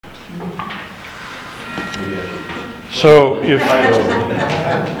So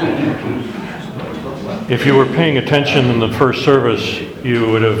if you were paying attention in the first service, you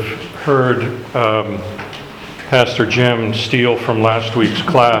would have heard Pastor Jim steal from last week's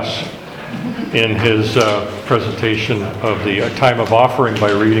class in his presentation of the time of offering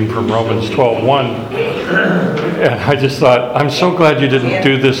by reading from Romans 12:1. And I just thought, I'm so glad you didn't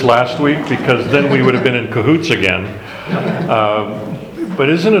do this last week, because then we would have been in cahoots again. But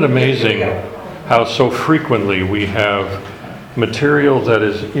isn't it amazing how so frequently we have material that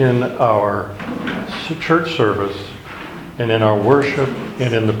is in our church service and in our worship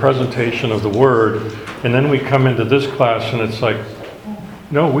and in the presentation of the Word, and then we come into this class and it's like,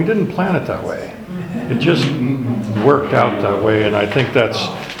 no, we didn't plan it that way. It just worked out that way, and I think that's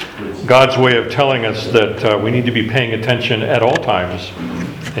God's way of telling us that we need to be paying attention at all times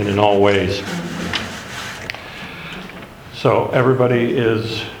and in all ways. So everybody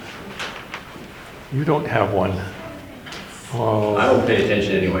is... You don't have one. Oh. I don't pay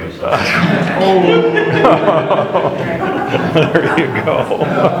attention anyway, so. There you go.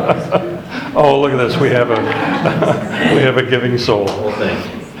 Oh, look at this. We have a giving soul. Whole thing.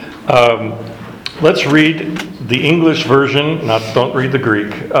 Let's read the English version. Don't read the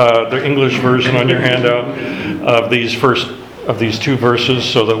Greek. The English version on your handout of these two verses,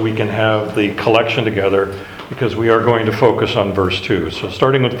 so that we can have the collection together, because we are going to focus on verse 2. So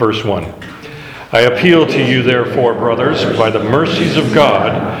starting with verse 1. I appeal to you, therefore, brothers, by the mercies of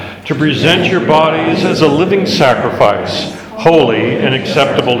God, to present your bodies as a living sacrifice, holy and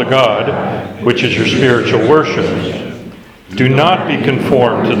acceptable to God, which is your spiritual worship. Do not be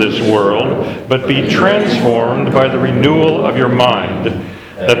conformed to this world, but be transformed by the renewal of your mind,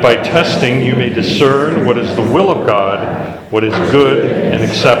 that by testing you may discern what is the will of God, what is good and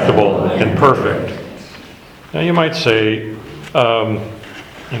acceptable and perfect. Now you might say,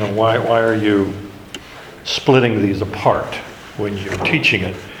 why are you splitting these apart when you're teaching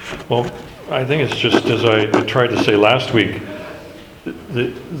it? Well, I think it's just, as I tried to say last week,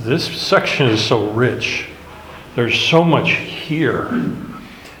 this section is so rich. There's so much here.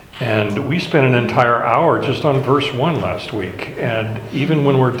 And we spent an entire hour just on verse 1 last week. And even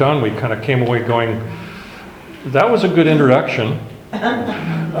when we're done, we kind of came away going, that was a good introduction.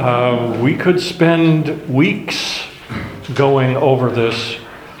 We could spend weeks going over this,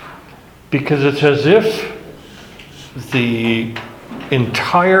 because it's as if the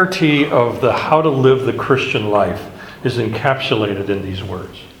entirety of the how to live the Christian life is encapsulated in these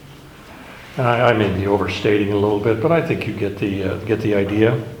words. And I may be overstating a little bit, but I think you get the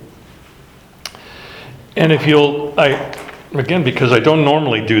idea. And if again, because I don't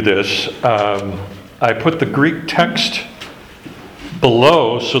normally do this, I put the Greek text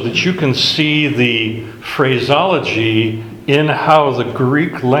below so that you can see the phraseology in how the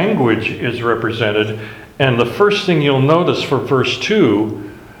Greek language is represented. And the first thing you'll notice for verse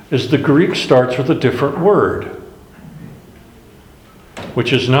 2 is the Greek starts with a different word,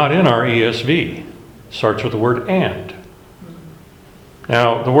 which is not in our ESV. It starts with the word and.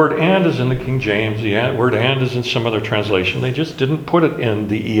 Now, the word and is in the King James. The word and is in some other translation. They just didn't put it in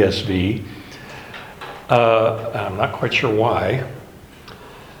the ESV. I'm not quite sure why.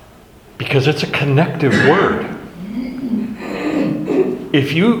 Because it's a connective word.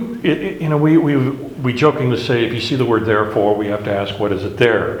 If we jokingly say, if you see the word therefore, we have to ask, what is it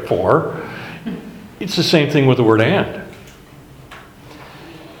there for? It's the same thing with the word and.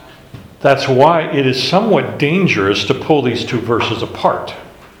 That's why it is somewhat dangerous to pull these two verses apart,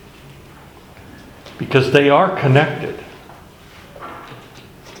 because they are connected.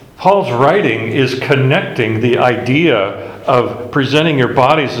 Paul's writing is connecting the idea of presenting your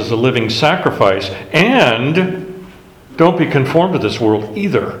bodies as a living sacrifice, and don't be conformed to this world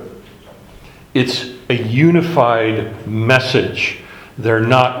either. It's a unified message. They're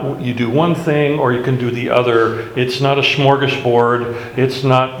not, you do one thing or you can do the other. It's not a smorgasbord. It's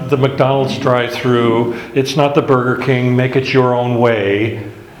not the McDonald's drive-thru. It's not the Burger King, make it your own way.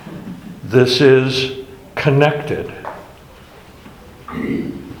 This is connected.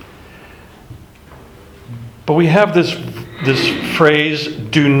 But we have this phrase,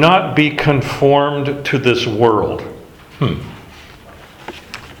 do not be conformed to this world.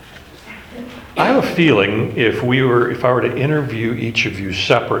 I have a feeling if I were to interview each of you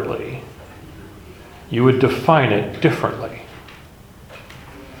separately, you would define it differently.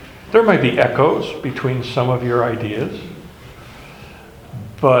 There might be echoes between some of your ideas,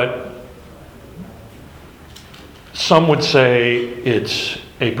 but some would say it's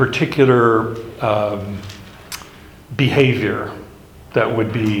a particular behavior that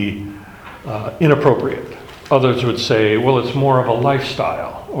would be inappropriate. Others would say, well, it's more of a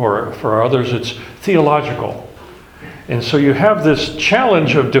lifestyle. or for others it's theological. And so you have this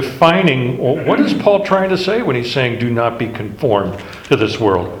challenge of defining, well, what is Paul trying to say when he's saying, do not be conformed to this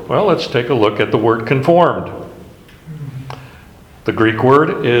world? Well, let's take a look at the word conformed. The Greek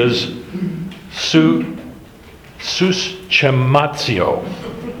word is suschematio.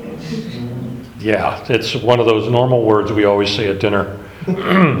 Yeah, it's one of those normal words we always say at dinner.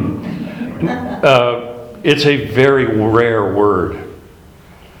 It's a very rare word.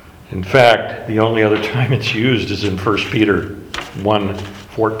 In fact, the only other time it's used is in 1 Peter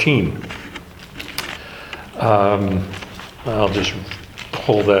 1:14. I'll just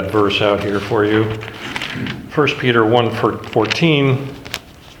pull that verse out here for you. 1 Peter 1:14.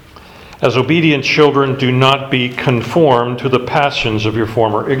 As obedient children, do not be conformed to the passions of your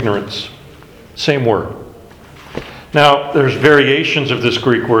former ignorance. Same word. Now, there's variations of this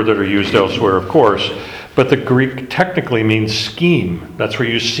Greek word that are used elsewhere, of course, but the Greek technically means scheme. That's where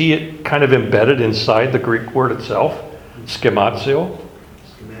you see it kind of embedded inside the Greek word itself, schematio,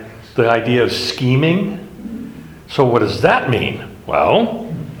 the idea of scheming. So what does that mean?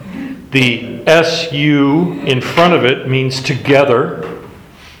 Well, the SU in front of it means together,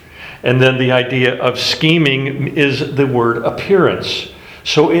 and then the idea of scheming is the word appearance.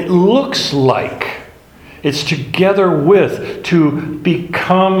 So it looks like it's together with, to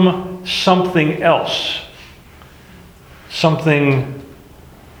become something else, something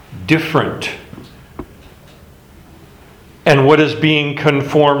different. And what is being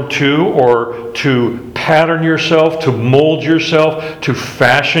conformed to, or to pattern yourself, to mold yourself, to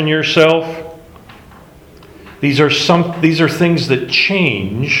fashion yourself? These are things that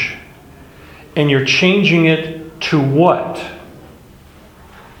change, and you're changing it to what?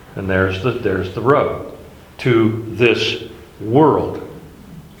 And there's the rub. To this world.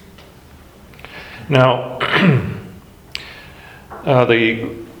 Now,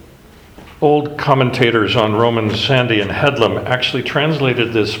 the old commentators on Romans, Sandy and Headlam, actually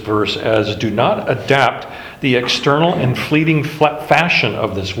translated this verse as, do not adapt the external and fleeting fashion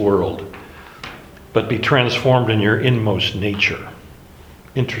of this world, but be transformed in your inmost nature.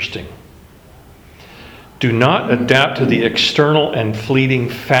 Interesting. Do not adapt to the external and fleeting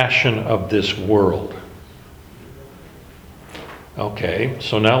fashion of this world. Okay,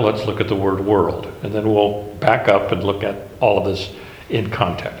 so now let's look at the word world, and then we'll back up and look at all of this in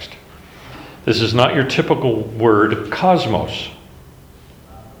context. This is not your typical word cosmos.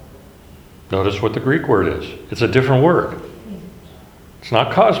 Notice what the Greek word is. It's a different word. It's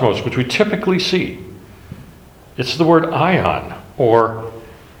not cosmos, which we typically see. It's the word ion, or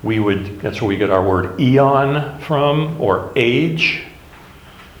that's where we get our word eon from, or age.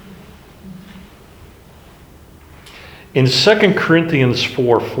 In 2 Corinthians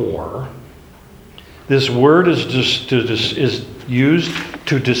 4:4, this word is used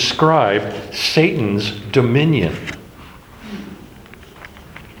to describe Satan's dominion.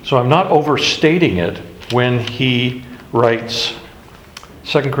 So I'm not overstating it when he writes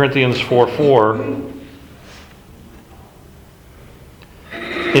 2 Corinthians 4:4.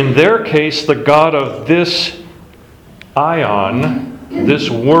 In their case, the God of this ion, this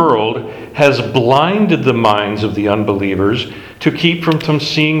world, has blinded the minds of the unbelievers to keep from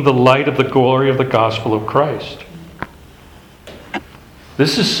seeing the light of the glory of the gospel of Christ.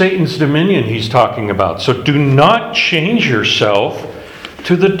 This is Satan's dominion he's talking about. So do not change yourself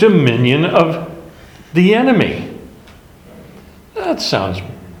to the dominion of the enemy. That sounds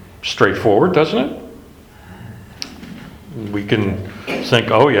straightforward, doesn't it? We can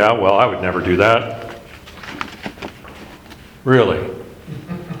think, oh yeah, well, I would never do that. Really?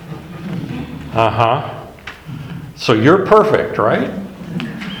 So you're perfect, right?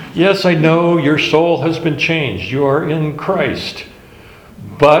 Yes, I know your soul has been changed. You are in Christ.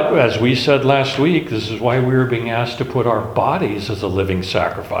 But as we said last week, this is why we were being asked to put our bodies as a living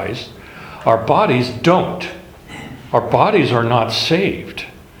sacrifice. Our bodies don't. Our bodies are not saved.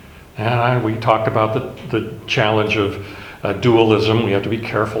 And we talked about the challenge of dualism. We have to be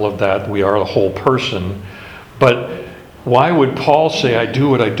careful of that. We are the whole person. But why would Paul say, I do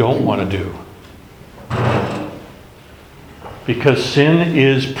what I don't want to do? Because sin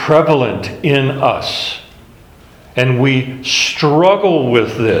is prevalent in us. And we struggle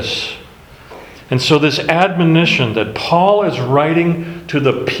with this. And so this admonition that Paul is writing to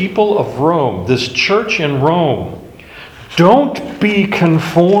the people of Rome, this church in Rome, don't be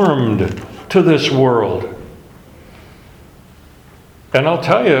conformed to this world. And I'll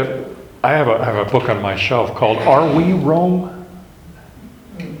tell you, I have a book on my shelf called Are We Rome?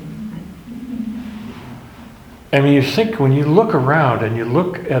 I mean, you think when you look around and you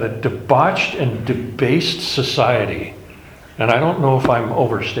look at a debauched and debased society, and I don't know if I'm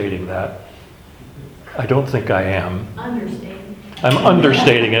overstating that. I don't think I am. Understating. I'm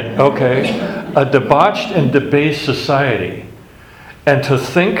understating it, okay. A debauched and debased society. And to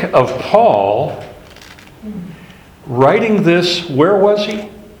think of Paul writing this, where was he?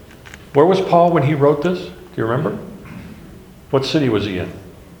 Where was Paul when he wrote this? Do you remember? What city was he in?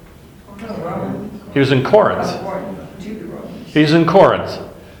 He was in Corinth. He's in Corinth.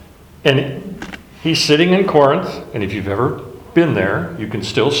 And he's sitting in Corinth, and if you've ever been there, you can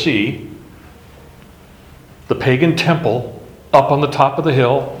still see the pagan temple up on the top of the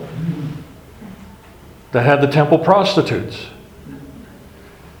hill that had the temple prostitutes.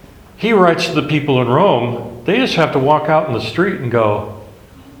 He writes to the people in Rome, they just have to walk out in the street and go,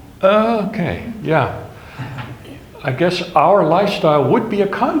 okay, yeah. I guess our lifestyle would be a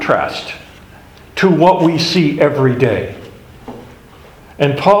contrast to what we see every day.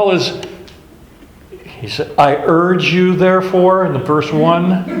 And Paul he said, I urge you therefore, in the verse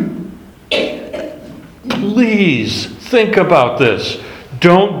 1, please think about this.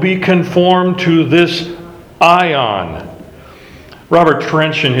 Don't be conformed to this ion. Robert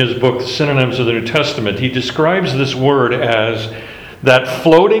Trench, in his book, Synonyms of the New Testament, he describes this word as that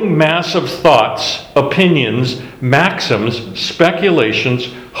floating mass of thoughts, opinions, maxims,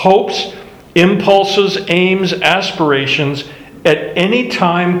 speculations, hopes, impulses, aims, aspirations, at any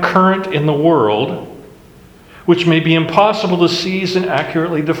time current in the world, which may be impossible to seize and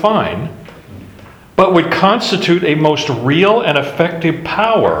accurately define, but would constitute a most real and effective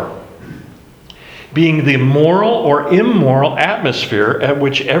power, being the moral or immoral atmosphere at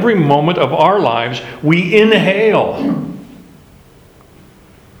which every moment of our lives we inhale.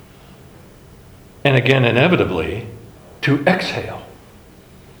 And again, inevitably, to exhale.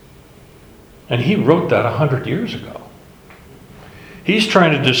 And he wrote that 100 years ago. He's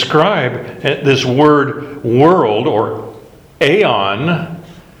trying to describe this word world or aeon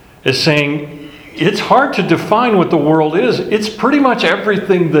as saying it's hard to define what the world is. It's pretty much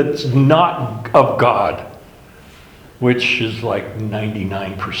everything that's not of God, which is like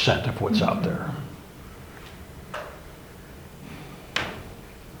 99% of what's out there.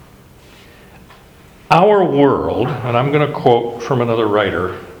 Our world, and I'm going to quote from another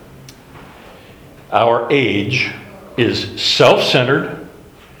writer, our age is self-centered,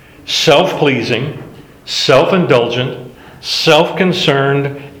 self-pleasing, self-indulgent,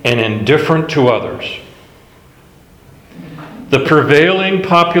 self-concerned, and indifferent to others. The prevailing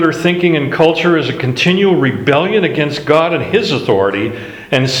popular thinking and culture is a continual rebellion against God and His authority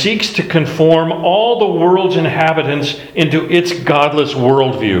and seeks to conform all the world's inhabitants into its godless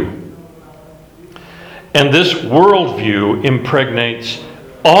worldview. And this worldview impregnates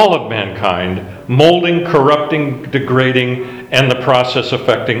all of mankind, molding, corrupting, degrading, and the process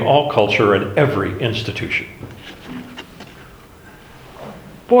affecting all culture and every institution.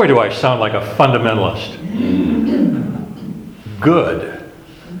 Boy, do I sound like a fundamentalist. Good.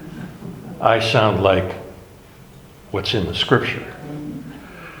 I sound like what's in the Scripture.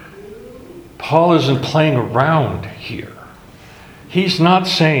 Paul isn't playing around here. He's not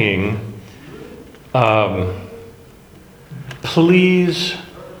saying, please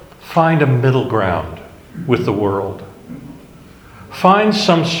find a middle ground with the world. Find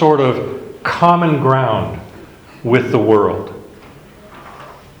some sort of common ground with the world.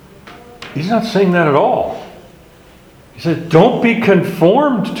 He's not saying that at all. He said, don't be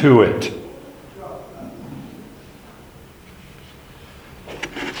conformed to it.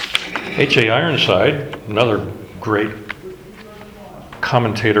 H.A. Ironside, another great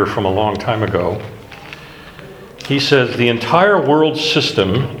commentator from a long time ago, he says the entire world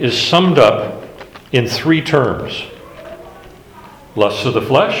system is summed up in 3 terms: lust of the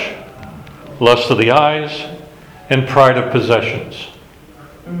flesh, lust of the eyes, and pride of possessions.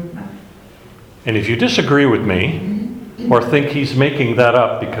 And if you disagree with me, or think he's making that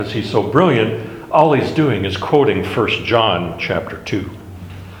up because he's so brilliant, all he's doing is quoting 1 John chapter 2.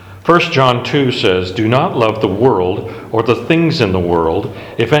 1 John 2 says, do not love the world or the things in the world.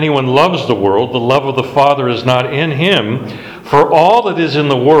 If anyone loves the world, the love of the Father is not in him. For all that is in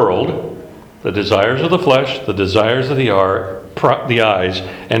the world, the desires of the flesh, the desires of the eyes,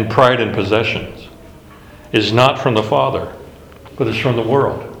 and pride in possessions, is not from the Father, but is from the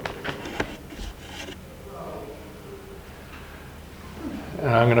world. And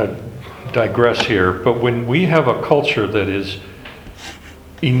I'm going to digress here, but when we have a culture that is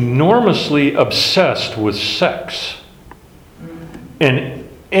enormously obsessed with sex, and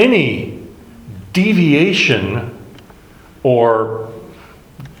any deviation or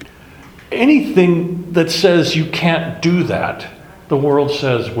anything that says you can't do that, the world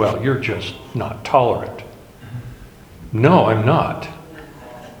says, well, you're just not tolerant. No, I'm not.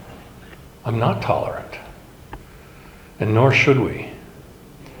 I'm not tolerant. And nor should we.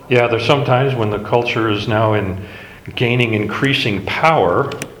 Yeah, there's some times when the culture is now gaining increasing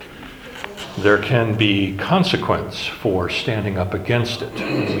power, there can be consequence for standing up against it.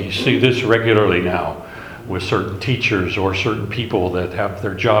 We see this regularly now with certain teachers or certain people that have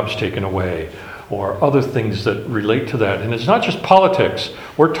their jobs taken away or other things that relate to that. And it's not just politics.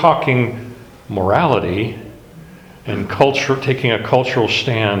 We're talking morality and culture, taking a cultural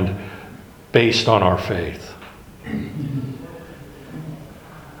stand based on our faith.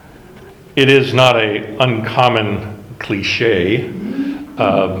 It is not an uncommon cliche.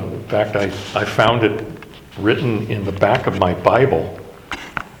 In fact, I found it written in the back of my Bible.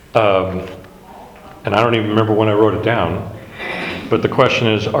 And I don't even remember when I wrote it down. But the question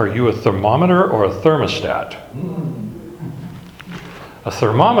is, are you a thermometer or a thermostat? A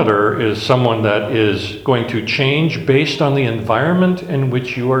thermometer is someone that is going to change based on the environment in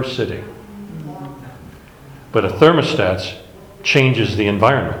which you are sitting. But a thermostat changes the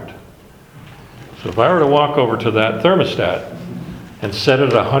environment. So if I were to walk over to that thermostat and set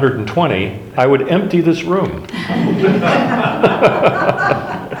it at 120, I would empty this room.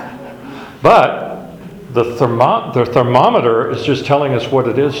 But the thermometer is just telling us what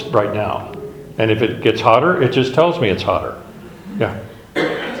it is right now. And if it gets hotter, it just tells me it's hotter. Yeah.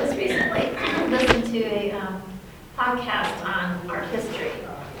 I just recently listened to a podcast on art history,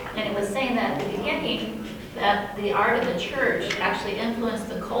 and it was saying that at the beginning, that the art of the church actually influenced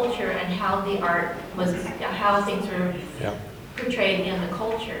the culture and how the art was, how things were portrayed in the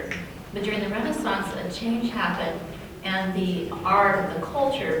culture. But during the Renaissance, a change happened, and the art of the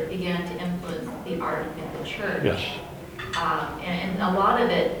culture began to influence the art in the church. Yes. And a lot of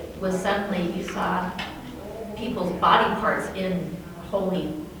it was suddenly you saw people's body parts in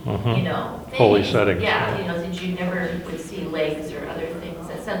holy, things. Holy settings. Yeah, that you never would see legs or other things,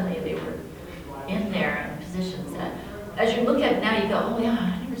 that suddenly they were in there in positions that, as you look at it now, you go, oh yeah,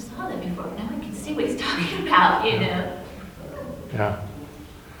 I never saw that before. Now I can see what he's talking about, Yeah.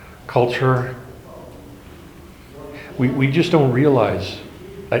 Culture. We just don't realize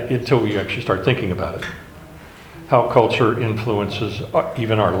until we actually start thinking about it, how culture influences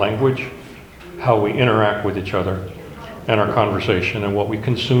even our language, how we interact with each other, and our conversation, and what we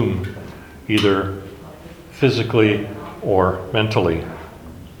consume, either physically or mentally.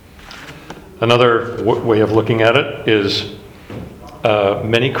 Another way of looking at it is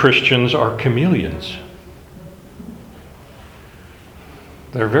many Christians are chameleons.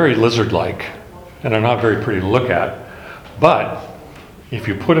 They're very lizard-like, and are not very pretty to look at. But if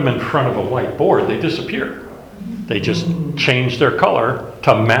you put them in front of a white board, they disappear. They just change their color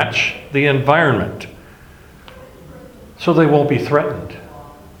to match the environment. So they won't be threatened.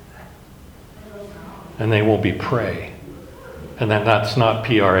 And they won't be prey. And then that's not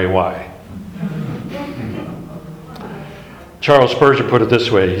P-R-A-Y. Charles Spurgeon put it this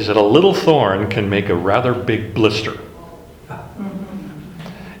way. He said, a little thorn can make a rather big blister.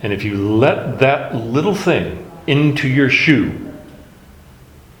 And if you let that little thing into your shoe,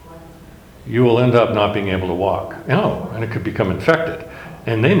 you will end up not being able to walk. And it could become infected.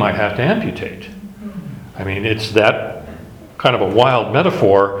 And they might have to amputate. I mean, it's that kind of a wild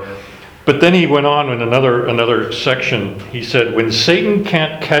metaphor. But then he went on in another section. He said, when Satan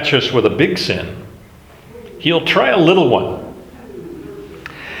can't catch us with a big sin, he'll try a little one.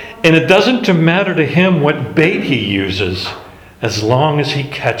 And it doesn't matter to him what bait he uses, as long as he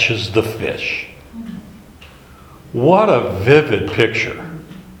catches the fish. What a vivid picture.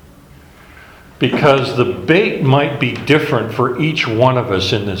 Because the bait might be different for each one of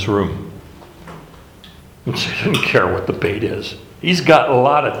us in this room. And so he doesn't care what the bait is. He's got a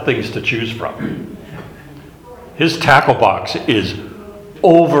lot of things to choose from. His tackle box is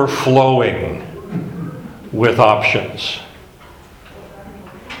overflowing with options.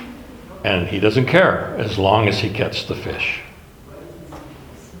 And he doesn't care as long as he gets the fish.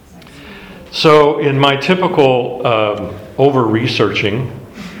 So in my typical over-researching,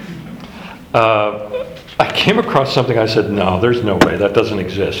 I came across something. I said, no, there's no way. That doesn't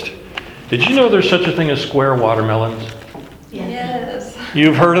exist. Did you know there's such a thing as square watermelons? Yes.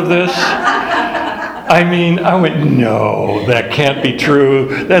 You've heard of this? I mean, I went, no, that can't be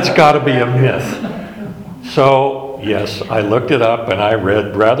true. That's got to be a myth. So, yes, I looked it up and I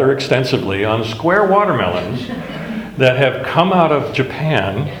read rather extensively on square watermelons that have come out of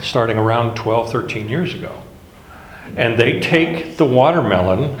Japan starting around 12, 13 years ago. And they take the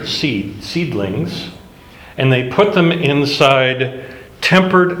watermelon seedlings and they put them inside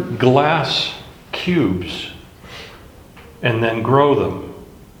tempered glass cubes and then grow them.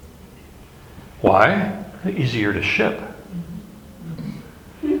 Why? Easier to ship.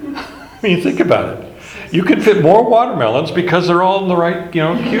 I mean, think about it. You can fit more watermelons because they're all in the right,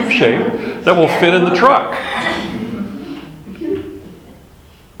 cube shape that will fit in the truck.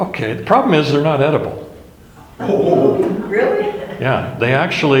 Okay, the problem is they're not edible. Oh, really? Yeah, they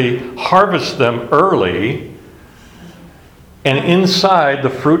actually harvest them early, and inside the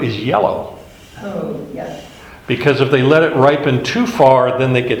fruit is yellow. Oh, yes. Because if they let it ripen too far,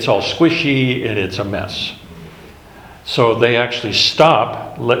 then it gets all squishy and it's a mess. So they actually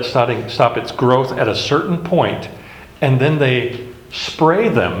stop its growth at a certain point, and then they spray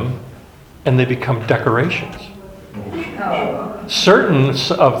them, and they become decorations. Oh, Certain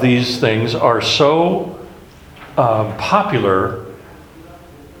of these things are so popular,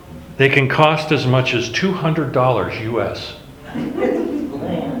 they can cost as much as $200 US.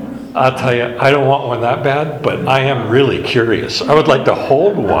 I'll tell you, I don't want one that bad, but I am really curious. I would like to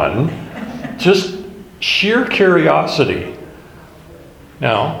hold one, just sheer curiosity.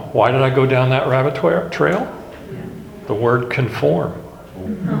 Now, why did I go down that rabbit trail? The word conform.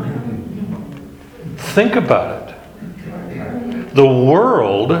 Think about it. The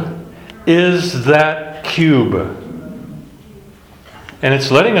world is that cube. And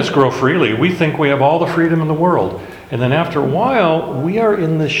it's letting us grow freely. We think we have all the freedom in the world. And then after a while, we are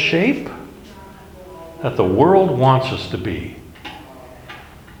in the shape that the world wants us to be.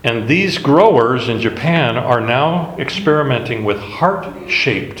 And these growers in Japan are now experimenting with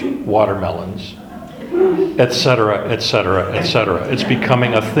heart-shaped watermelons, etc., etc., etc. It's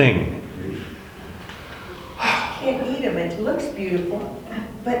becoming a thing. can't eat them. It looks beautiful,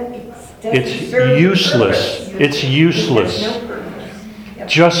 but doesn't It's serve the useless. purpose. It's useless. It has no purpose. Yep.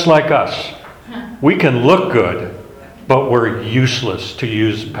 Just like us. We can look good, but we're useless, to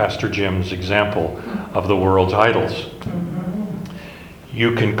use Pastor Jim's example of the world's idols.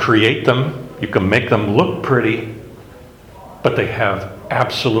 You can create them, you can make them look pretty, but they have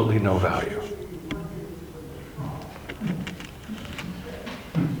absolutely no value.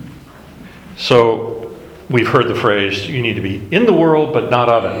 So we've heard the phrase, you need to be in the world but not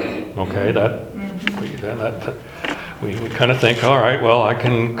of it. Okay, we kind of think, all right, well, I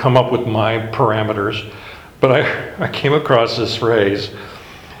can come up with my parameters. But I came across this phrase.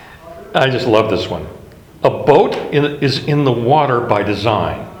 I just love this one. A boat is in the water by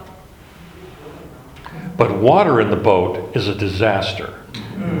design, but water in the boat is a disaster.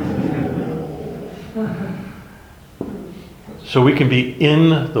 So we can be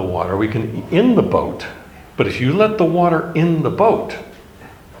in the water, we can be in the boat, but if you let the water in the boat,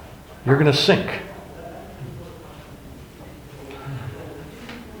 you're going to sink.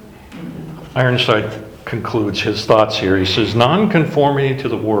 Ironside concludes his thoughts here. He says, nonconformity to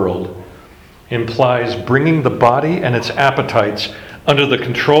the world implies bringing the body and its appetites under the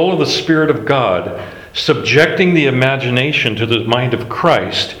control of the Spirit of God, subjecting the imagination to the mind of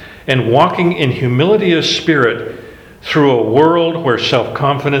Christ, and walking in humility of spirit through a world where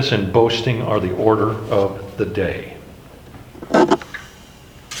self-confidence and boasting are the order of the day.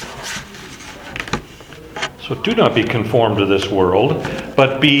 So do not be conformed to this world,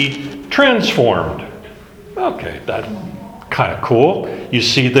 but be transformed. Okay, that's kind of cool. You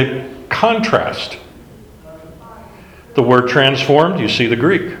see the contrast. The word transformed, you see the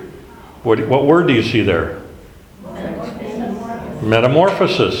Greek. What word do you see there?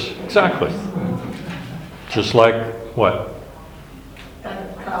 Metamorphosis. Exactly. Just like what?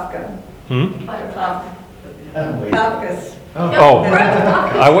 Kafka. Butterfly. Kafka's. Oh,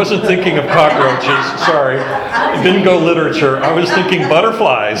 I wasn't thinking of cockroaches. Sorry. It didn't go literature. I was thinking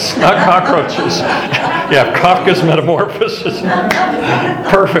butterflies, not cockroaches. Yeah, Kafka's Metamorphosis.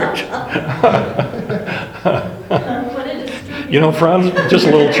 Perfect. What a disturbing. You know, Franz, just a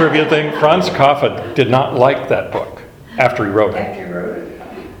little trivia thing. Franz Kafka did not like that book after he wrote it. After you wrote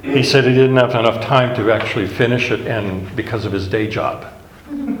it. He said he didn't have enough time to actually finish it, and because of his day job.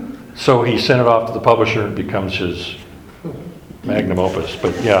 So he sent it off to the publisher and it becomes his magnum opus.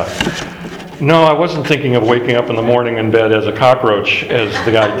 But yeah. No, I wasn't thinking of waking up in the morning in bed as a cockroach as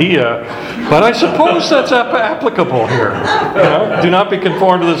the idea, but I suppose that's applicable here. You know, do not be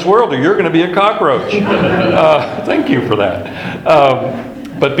conformed to this world or you're going to be a cockroach. Thank you for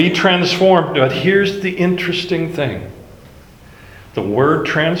that. But be transformed. But here's the interesting thing. The word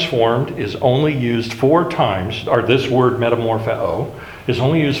transformed is only used 4 times, or this word metamorpho is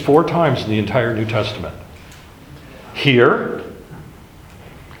only used 4 times in the entire New Testament. Here,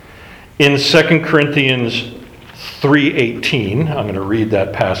 in 2 Corinthians 3:18, I'm going to read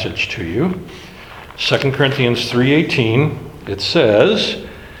that passage to you. 2 Corinthians 3:18, it says,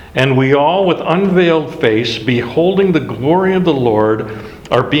 "And we all with unveiled face, beholding the glory of the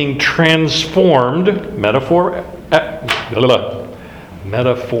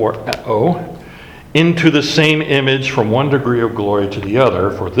metaphoreo, into the same image from one degree of glory to the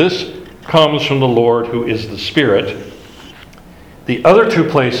other, for this comes from the Lord who is the Spirit. The other two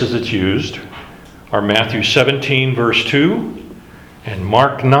places it's used are Matthew 17, verse 2, and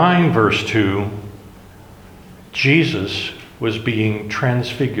Mark 9, verse 2. Jesus was being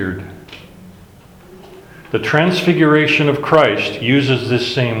transfigured. The transfiguration of Christ uses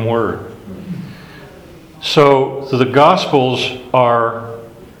this same word. So the Gospels are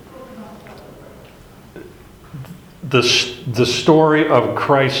the story of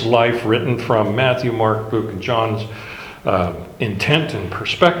Christ's life written from Matthew, Mark, Luke, and John's intent and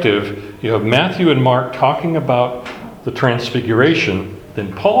perspective. You have Matthew and Mark talking about the transfiguration.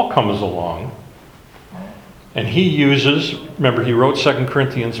 Then Paul comes along and he uses, remember he wrote 2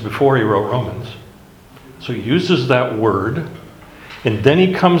 Corinthians before he wrote Romans. So he uses that word, and then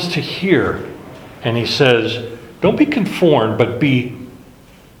he comes to here and he says, don't be conformed, but be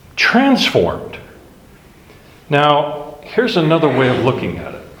transformed. Now, here's another way of looking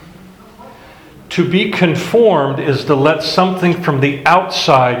at it. To be conformed is to let something from the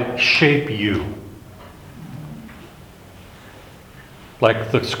outside shape you.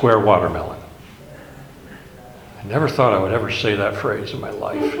 Like the square watermelon. I never thought I would ever say that phrase in my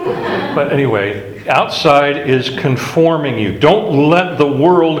life. But anyway, outside is conforming you. Don't let the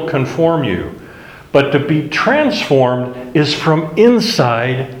world conform you. But to be transformed is from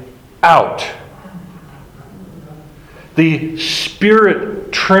inside out. The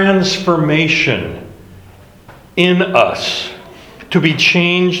Spirit transformation in us to be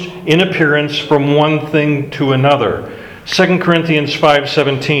changed in appearance from one thing to another. 2 Corinthians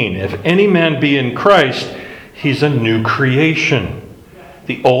 5:17, if any man be in Christ, he's a new creation.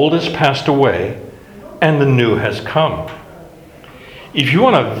 The old has passed away and the new has come. If you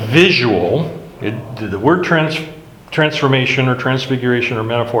want a visual, the word transformation or transfiguration or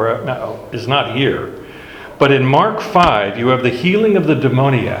metaphor is not here. But in Mark 5, you have the healing of the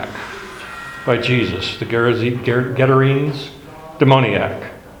demoniac by Jesus, the Gadarenes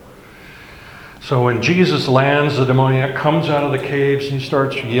demoniac. So when Jesus lands, the demoniac comes out of the caves and he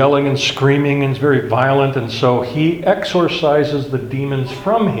starts yelling and screaming and is very violent. And so he exorcises the demons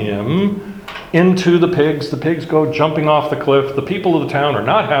from him into the pigs. The pigs go jumping off the cliff. The people of the town are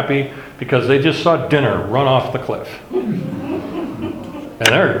not happy because they just saw dinner run off the cliff. And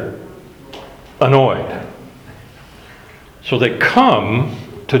they're annoyed. So they come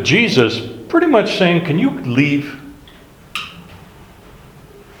to Jesus pretty much saying, can you leave?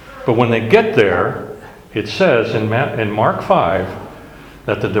 But when they get there, it says in Mark 5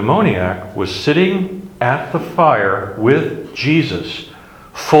 that the demoniac was sitting at the fire with Jesus,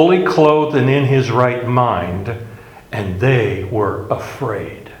 fully clothed and in his right mind, and they were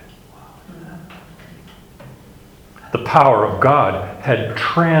afraid. The power of God had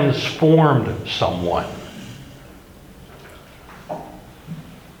transformed someone.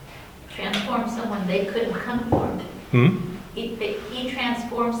 Transformed someone they couldn't conform. He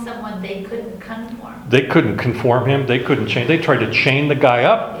transformed someone they couldn't conform. They couldn't conform him. They couldn't change. They tried to chain the guy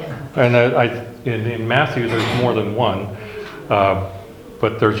up. Yeah. And in Matthew, there's more than one.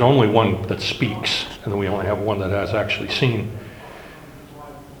 But there's only one that speaks. And then we only have one that has actually seen.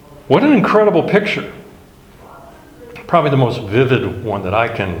 What an incredible picture. Probably the most vivid one that I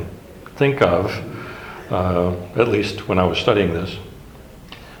can think of, at least when I was studying this.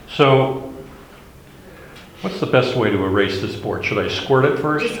 So, what's the best way to erase this board? Should I squirt it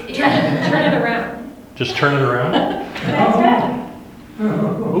first? Just turn it around. Just turn it around? That's right.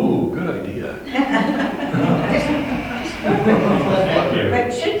 Ooh, good idea. But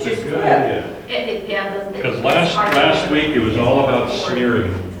it should just Good flip. idea. Because last week it was all about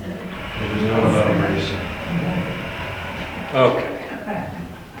smearing. It was not about erasing. Okay.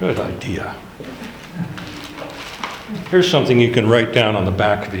 Good idea. Here's something you can write down on the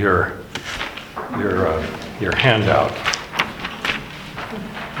back of your handout.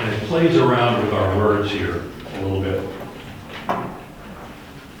 And it plays around with our words here a little bit.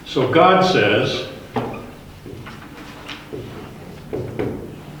 So God says,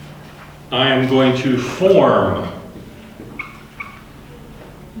 I am going to form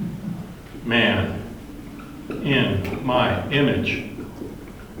man in my image.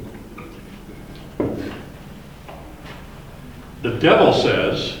 The devil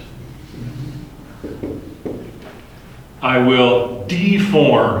says, I will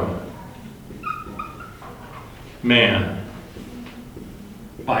deform man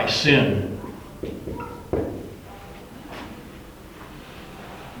by sin.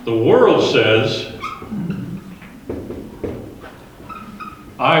 The world says,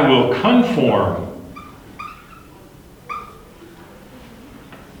 I will conform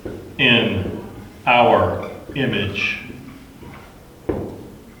in our image.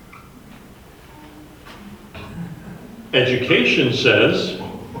 Education says,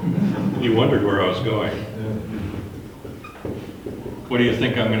 you wondered where I was going. What do you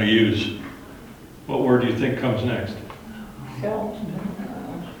think I'm going to use? What word do you think comes next?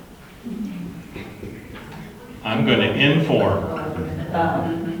 I'm going to inform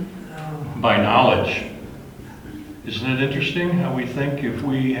by knowledge. Isn't it interesting how we think if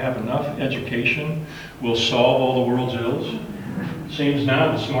we have enough education, we'll solve all the world's ills? Seems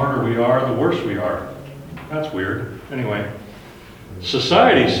now the smarter we are, the worse we are. That's weird. Anyway,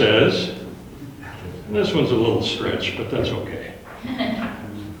 society says, and this one's a little stretch, but that's okay.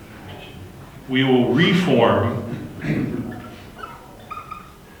 We will reform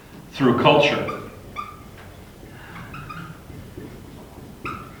through culture.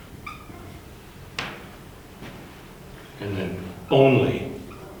 And then only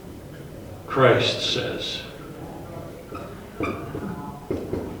Christ says,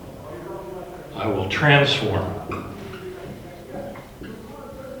 I will transform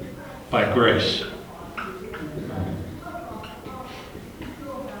by grace.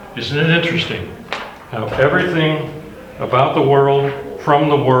 Isn't it interesting how everything about the world, from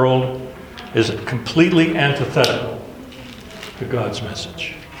the world, is completely antithetical to God's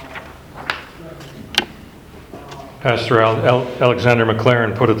message? Pastor Alexander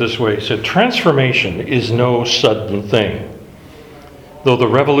McLaren put it this way. He said, transformation is no sudden thing. Though the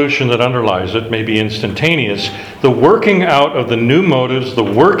revolution that underlies it may be instantaneous, the working out of the new motives, the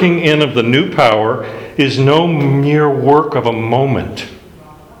working in of the new power, is no mere work of a moment.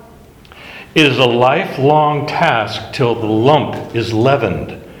 It is a lifelong task till the lump is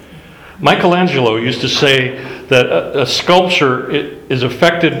leavened. Michelangelo used to say that a sculpture is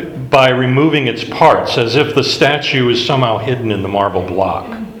affected by removing its parts, as if the statue is somehow hidden in the marble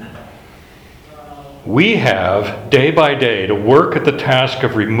block. We have, day by day, to work at the task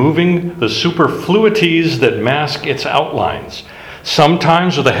of removing the superfluities that mask its outlines,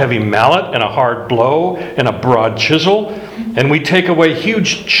 sometimes with a heavy mallet and a hard blow and a broad chisel, and we take away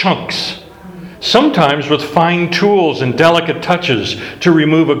huge chunks. Sometimes with fine tools and delicate touches to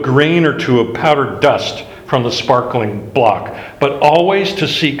remove a grain or two of powdered dust from the sparkling block, but always to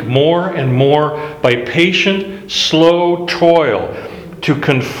seek more and more by patient, slow toil to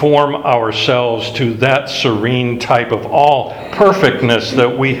conform ourselves to that serene type of all perfectness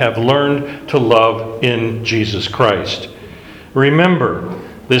that we have learned to love in Jesus Christ. Remember,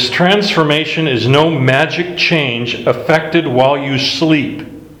 this transformation is no magic change effected while you sleep.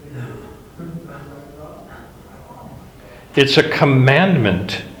 It's a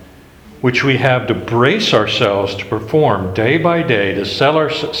commandment which we have to brace ourselves to perform day by day to set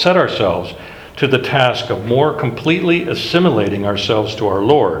ourselves to the task of more completely assimilating ourselves to our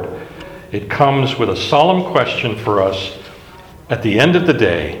Lord. It comes with a solemn question for us at the end of the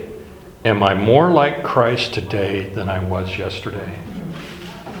day: am I more like Christ today than I was yesterday?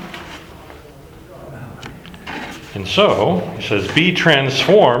 And so, he says, be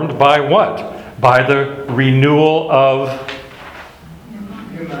transformed by what? By the renewal of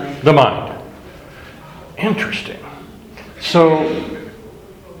the mind. Interesting. So,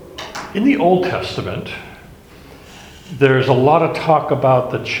 in the Old Testament, there's a lot of talk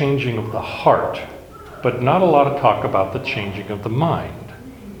about the changing of the heart, but not a lot of talk about the changing of the mind.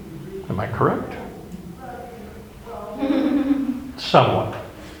 Am I correct? Somewhat.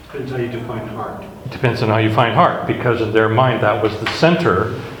 Depends how you define heart. It depends on how you find heart, because in their mind that was the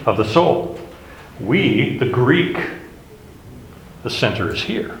center of the soul. We, the Greek, the center is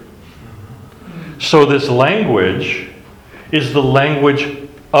here. So this language is the language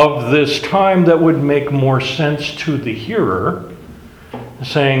of this time that would make more sense to the hearer,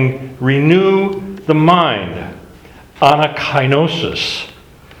 saying, renew the mind, anakainosis.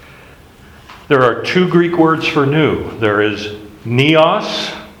 There are two Greek words for new. There is neos,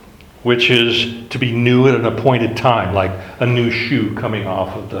 which is to be new at an appointed time, like a new shoe coming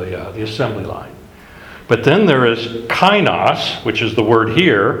off of the assembly line. But then there is kainos, which is the word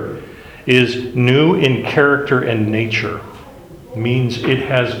here, is new in character and nature. Means it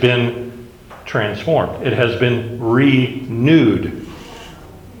has been transformed. It has been renewed.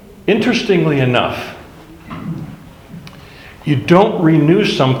 Interestingly enough, you don't renew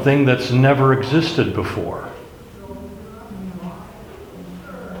something that's never existed before.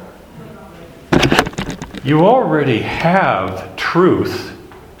 You already have truth,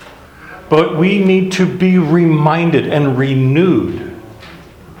 but we need to be reminded and renewed.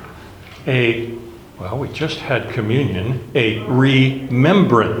 We just had communion, a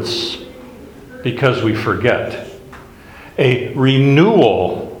remembrance, because we forget. A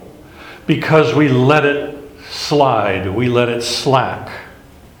renewal because we let it slide, we let it slack.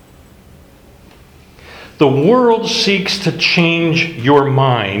 The world seeks to change your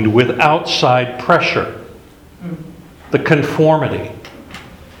mind with outside pressure, the conformity.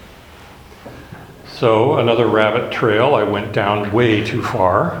 So another rabbit trail I went down way too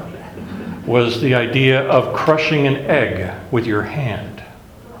far was the idea of crushing an egg with your hand.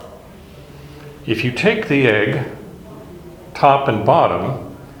 If you take the egg, top and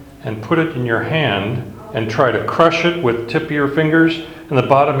bottom, and put it in your hand and try to crush it with the tip of your fingers and the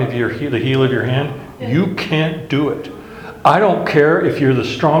bottom of the heel of your hand, you can't do it. I don't care if you're the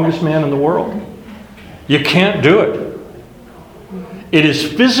strongest man in the world. You can't do it. It is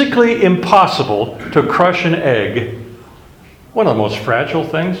physically impossible to crush an egg, one of the most fragile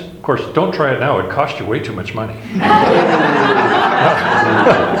things. Of course, don't try it now. It costs you way too much money.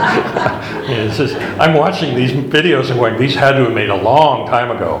 It's just, I'm watching these videos and going, these had to have made a long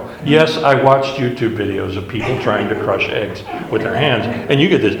time ago. Yes, I watched YouTube videos of people trying to crush eggs with their hands, and you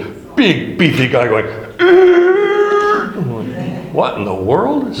get this big, beefy guy going, what in the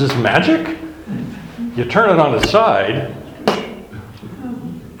world? Is this magic? You turn it on its side,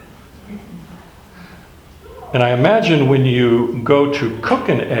 and I imagine when you go to cook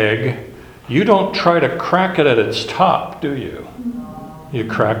an egg, you don't try to crack it at its top, do you? You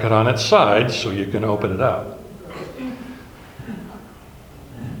crack it on its side so you can open it up.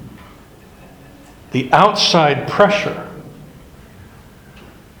 The outside pressure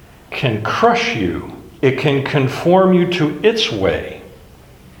can crush you. It can conform you to its way.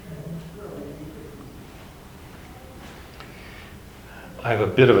 I have a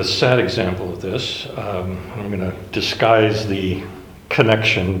bit of a sad example of this. I'm going to disguise the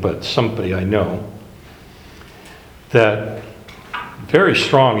connection, but somebody I know, that very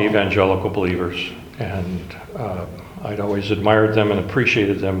strong evangelical believers, and I'd always admired them and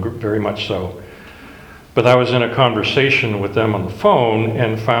appreciated them very much so. But I was in a conversation with them on the phone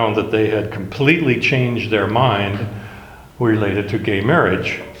and found that they had completely changed their mind related to gay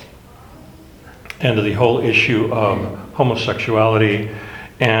marriage and to the whole issue of homosexuality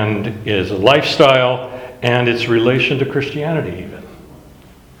and is a lifestyle and its relation to Christianity even.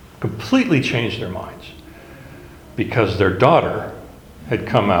 Completely changed their minds because their daughter had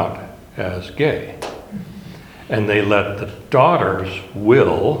come out as gay. And they let the daughter's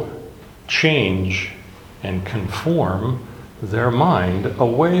will change and conform their mind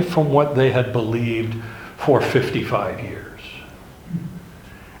away from what they had believed for 55 years.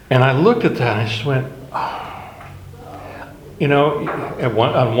 And I looked at that and I just went, oh. You know,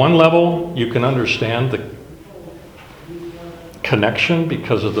 on one level, you can understand the connection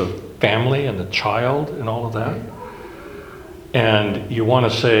because of the family and the child and all of that. And you want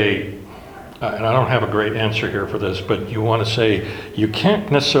to say, and I don't have a great answer here for this, but you want to say you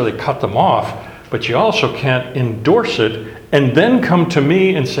can't necessarily cut them off, but you also can't endorse it and then come to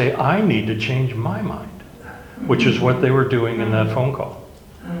me and say, I need to change my mind, which is what they were doing in that phone call.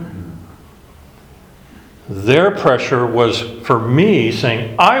 Their pressure was for me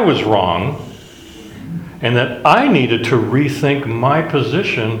saying I was wrong and that I needed to rethink my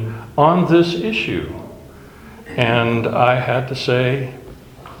position on this issue. And I had to say,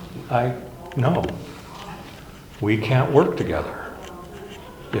 no, we can't work together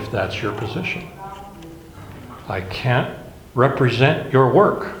if that's your position. I can't represent your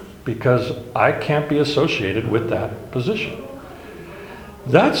work because I can't be associated with that position.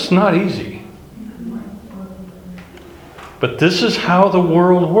 That's not easy. But this is how the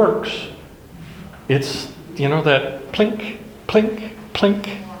world works. It's, you know, that plink, plink, plink,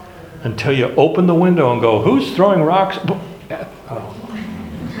 until you open the window and go, who's throwing rocks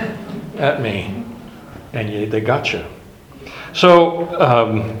at me? And they got you. So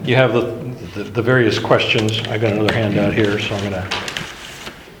you have the various questions. I got another handout here, so I'm going to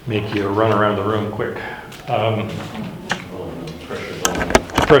make you run around the room quick.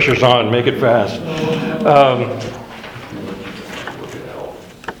 Pressure's on. Make it fast.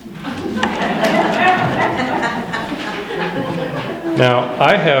 Now,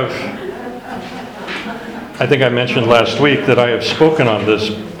 I think I mentioned last week that I have spoken on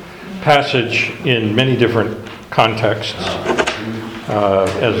this passage in many different contexts,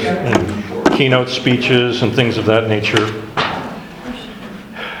 as in keynote speeches and things of that nature.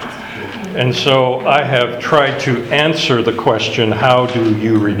 And so I have tried to answer the question, how do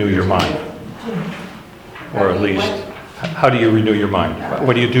you renew your mind? Or at least, how do you renew your mind?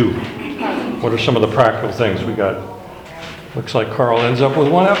 What do you do? What are some of the practical things we got? Looks like Carl ends up with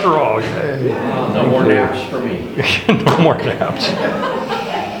one after all. Yay. No more naps for me. No more naps.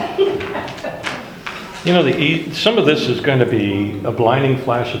 You know, some of this is going to be a blinding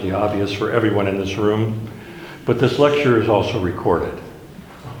flash of the obvious for everyone in this room, but this lecture is also recorded.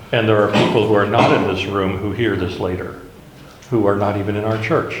 And there are people who are not in this room who hear this later, who are not even in our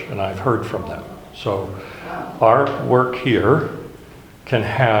church, and I've heard from them. So our work here can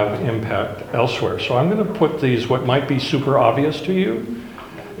have impact elsewhere. So I'm going to put these, what might be super obvious to you,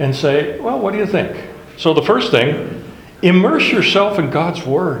 and say, well, what do you think? So the first thing, immerse yourself in God's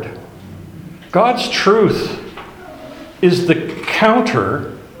Word. God's truth is the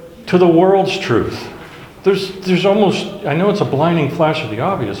counter to the world's truth. There's almost, I know it's a blinding flash of the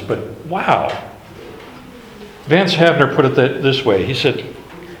obvious, but wow. Vance Havner put it this way. He said,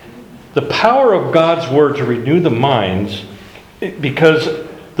 the power of God's Word to renew the minds, because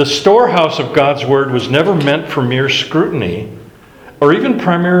the storehouse of God's Word was never meant for mere scrutiny, or even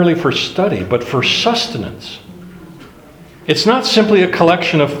primarily for study, but for sustenance. It's not simply a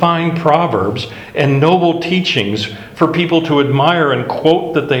collection of fine proverbs and noble teachings for people to admire and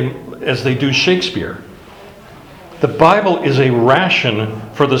quote as they do Shakespeare. The Bible is a ration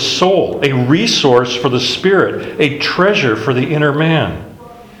for the soul, a resource for the spirit, a treasure for the inner man.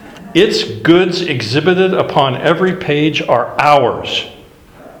 Its goods exhibited upon every page are ours,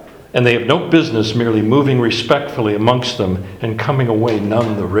 and they have no business merely moving respectfully amongst them and coming away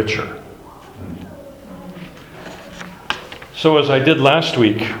none the richer. So as I did last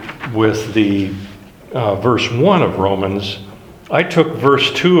week with the verse 1 of Romans, I took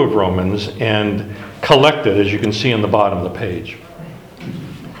verse 2 of Romans and collected, as you can see on the bottom of the page,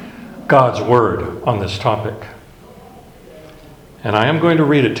 God's Word on this topic. And I am going to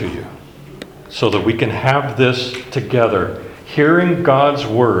read it to you so that we can have this together, hearing God's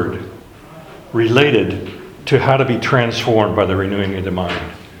Word related to how to be transformed by the renewing of the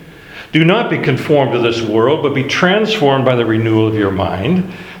mind. Do not be conformed to this world, but be transformed by the renewal of your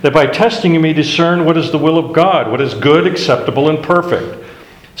mind, that by testing you may discern what is the will of God, what is good, acceptable, and perfect.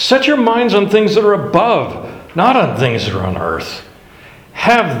 Set your minds on things that are above, not on things that are on earth.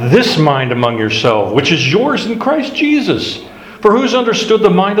 Have this mind among yourselves, which is yours in Christ Jesus. For who's understood the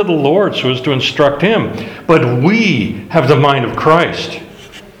mind of the Lord so as to instruct him? But we have the mind of Christ.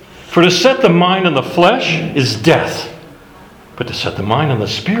 For to set the mind on the flesh is death, but to set the mind on the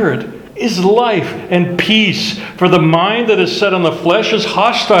Spirit is life and peace. For the mind that is set on the flesh is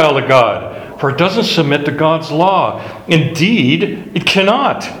hostile to God, for it doesn't submit to God's law. Indeed, it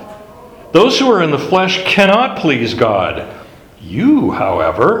cannot. Those who are in the flesh cannot please God. You,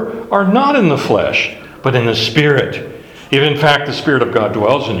 however, are not in the flesh, but in the Spirit, if in fact the Spirit of God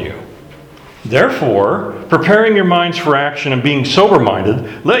dwells in you. Therefore, preparing your minds for action and being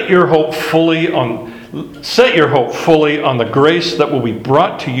sober-minded, set your hope fully on the grace that will be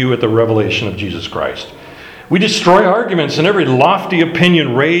brought to you at the revelation of Jesus Christ. We destroy arguments and every lofty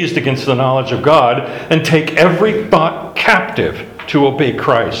opinion raised against the knowledge of God and take every thought captive to obey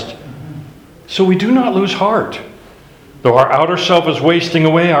Christ. So we do not lose heart. Though our outer self is wasting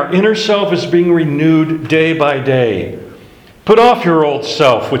away, our inner self is being renewed day by day. Put off your old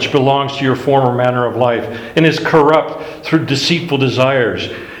self, which belongs to your former manner of life and is corrupt through deceitful desires,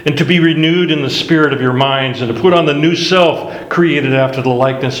 and to be renewed in the spirit of your minds, and to put on the new self, created after the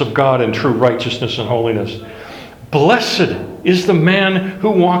likeness of God in true righteousness and holiness. Blessed is the man who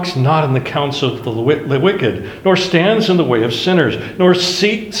walks not in the counsel of the wicked, nor stands in the way of sinners, nor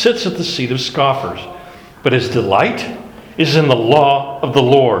sits at the seat of scoffers. But his delight is in the law of the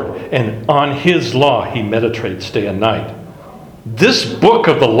Lord, and on his law he meditates day and night. This book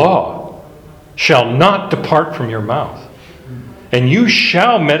of the law shall not depart from your mouth, and you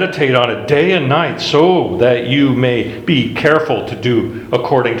shall meditate on it day and night, so that you may be careful to do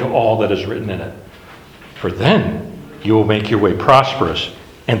according to all that is written in it. For then you will make your way prosperous,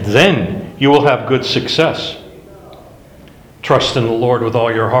 and then you will have good success. Trust in the Lord with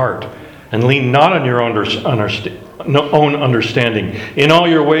all your heart, and lean not on your own understanding. In all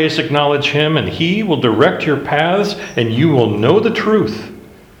your ways acknowledge him, and he will direct your paths, and you will know the truth,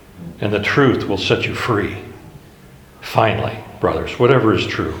 and the truth will set you free. Finally, brothers, whatever is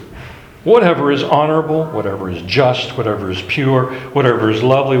true, whatever is honorable, whatever is just, whatever is pure, whatever is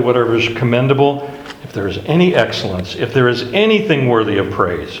lovely, whatever is commendable, if there is any excellence, if there is anything worthy of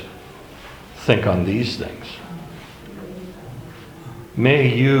praise, think on these things.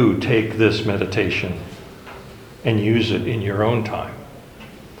 May you take this meditation and use it in your own time,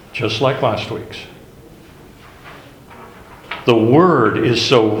 just like last week's. The Word is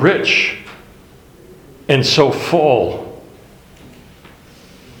so rich and so full.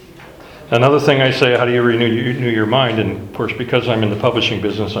 Another thing I say, how do you renew your mind? And of course, because I'm in the publishing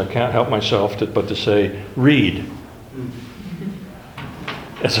business, I can't help myself but to say, read.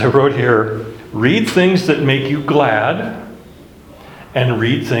 As I wrote here, Read things that make you glad and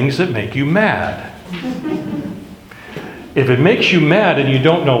read things that make you mad. If it makes you mad and you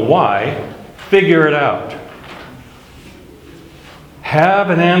don't know why, figure it out. Have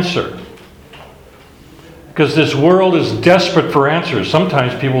an answer. Because this world is desperate for answers.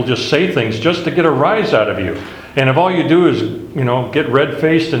 Sometimes people just say things just to get a rise out of you. And if all you do is, get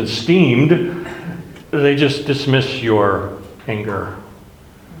red-faced and steamed, they just dismiss your anger.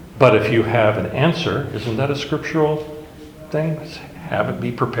 But if you have an answer, isn't that a scriptural thing? Have it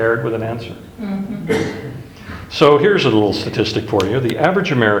be prepared with an answer. Mm-hmm. So here's a little statistic for you. The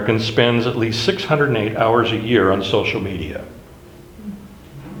average American spends at least 608 hours a year on social media.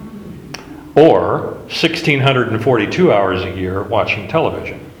 Or 1,642 hours a year watching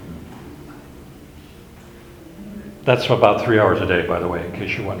television. That's about 3 hours a day, by the way, in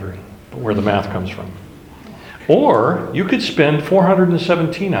case you're wondering where the math comes from. Or you could spend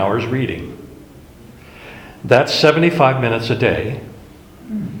 417 hours reading. That's 75 minutes a day.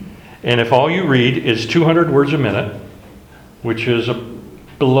 And if all you read is 200 words a minute, which is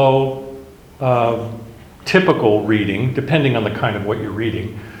below typical reading, depending on the kind of what you're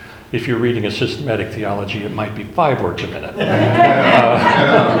reading. If you're reading a systematic theology, it might be 5 words a minute.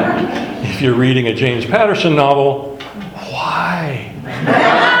 If you're reading a James Patterson novel, why?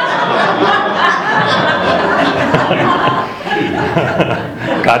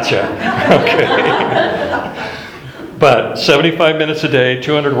 Gotcha. Okay. But 75 minutes a day,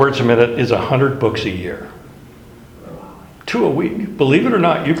 200 words a minute is 100 books a year. 2 a week. Believe it or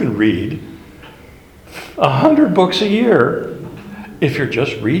not, you can read 100 books a year if you're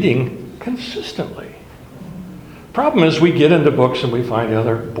just reading consistently. Problem is, we get into books and we find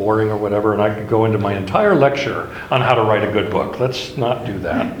they're boring or whatever, and I could go into my entire lecture on how to write a good book. Let's not do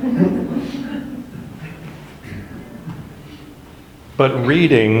that. But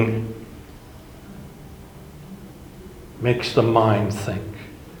reading makes the mind think.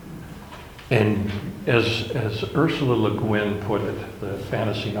 And as Ursula Le Guin put it, the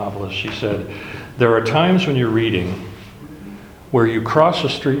fantasy novelist, she said, there are times when you're reading where you cross a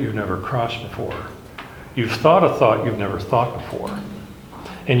street you've never crossed before. You've thought a thought you've never thought before.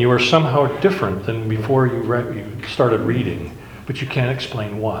 And you are somehow different than before you started reading, but you can't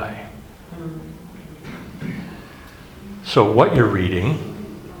explain why. So what you're reading,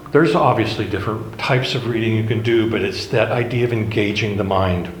 there's obviously different types of reading you can do, but it's that idea of engaging the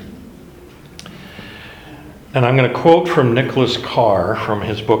mind. And I'm going to quote from Nicholas Carr from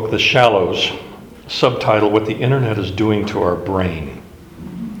his book, The Shallows, subtitle, What the Internet is Doing to Our Brain.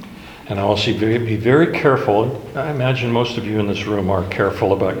 And I'll also be very careful. I imagine most of you in this room are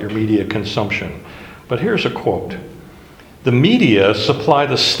careful about your media consumption. But here's a quote. The media supply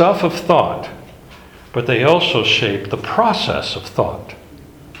the stuff of thought, but they also shape the process of thought.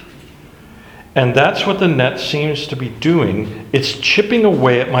 And that's what the net seems to be doing. It's chipping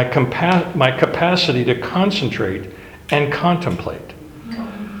away at my capacity to concentrate and contemplate.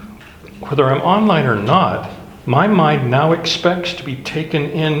 Whether I'm online or not, my mind now expects to be taken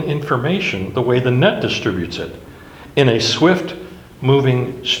in information the way the net distributes it, in a swift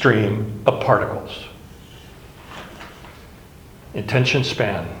moving stream of particles. Attention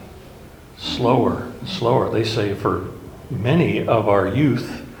span, slower and slower. They say for many of our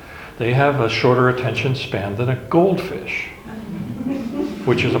youth, they have a shorter attention span than a goldfish,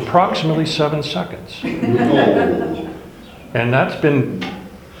 which is approximately 7 seconds. And that's been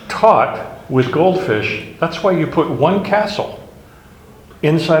taught with goldfish. That's why you put one castle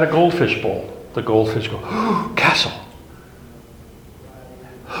inside a goldfish bowl. The goldfish go, ooh, castle.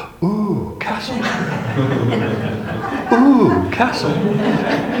 Ooh, castle. Ooh, castle.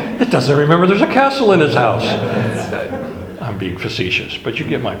 It doesn't remember there's a castle in his house. I'm being facetious, but you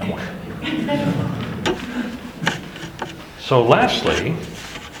get my point. So lastly,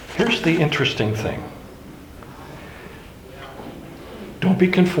 here's the interesting thing. Don't be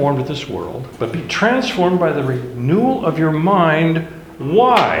conformed to this world, but be transformed by the renewal of your mind.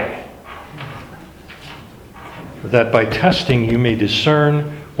 Why? That by testing you may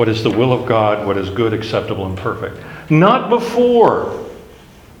discern what is the will of God, what is good, acceptable, and perfect. Not before.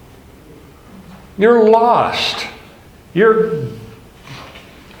 You're lost. You're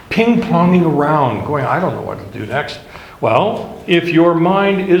ping-ponging around, going, I don't know what to do next. Well, if your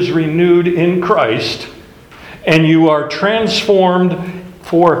mind is renewed in Christ, and you are transformed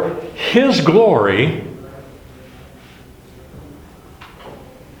for His glory,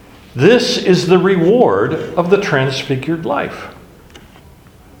 this is the reward of the transfigured life.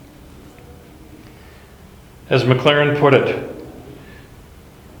 As McLaren put it,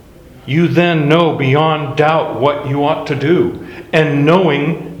 you then know beyond doubt what you ought to do, and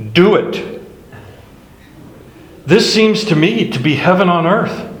knowing, do it. This seems to me to be heaven on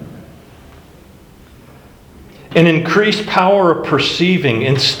earth. An increased power of perceiving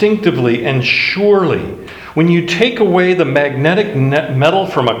instinctively and surely. When you take away the magnetic metal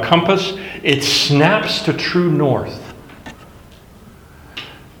from a compass, it snaps to true north.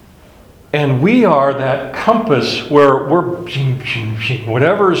 And we are that compass where we're,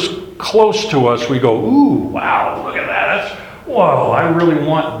 whatever's close to us, we go, ooh, wow, look at that. Whoa, I really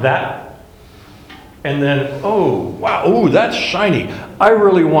want that. And then, oh, wow, ooh, that's shiny. I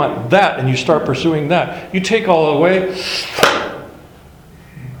really want that. And you start pursuing that. You take all the way,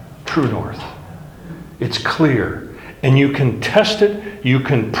 true north. It's clear. And you can test it. You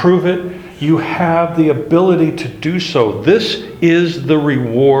can prove it. You have the ability to do so. This is the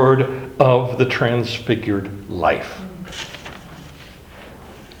reward of the transfigured life.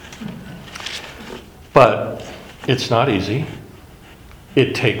 But it's not easy.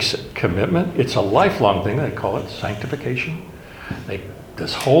 It takes commitment. It's a lifelong thing. They call it sanctification.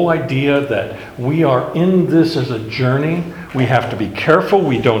 This whole idea that we are in this as a journey. We have to be careful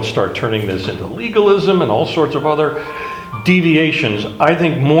we don't start turning this into legalism and all sorts of other deviations. I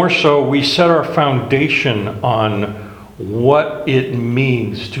think more so we set our foundation on what it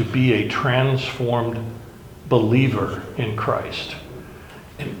means to be a transformed believer in Christ.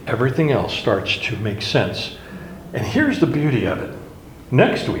 And everything else starts to make sense. And here's the beauty of it.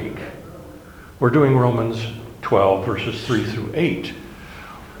 Next week, we're doing Romans 12, verses 3 through 8,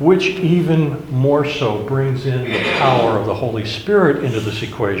 which even more so brings in the power of the Holy Spirit into this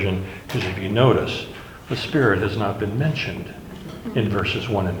equation, because if you notice, the Spirit has not been mentioned in verses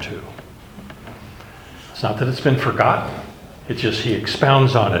 1 and 2. It's not that it's been forgotten. It's just he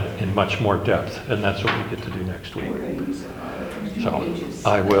expounds on it in much more depth, and that's what we get to do next week. So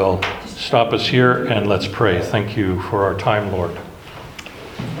I will stop us here and let's pray. Thank you for our time, Lord,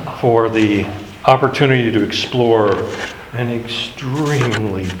 for the opportunity to explore an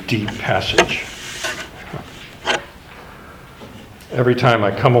extremely deep passage. Every time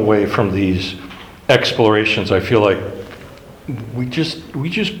I come away from these explorations, I feel like we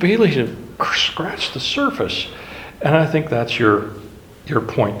just barely scratched the surface. And I think that's your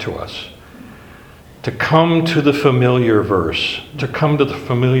point to us. To come to the familiar verse, to come to the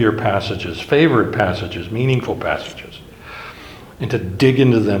familiar passages, favorite passages, meaningful passages, and to dig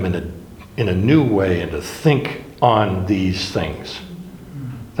into them in a new way and to think on these things.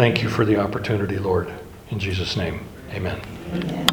 Thank you for the opportunity, Lord. In Jesus' name, amen.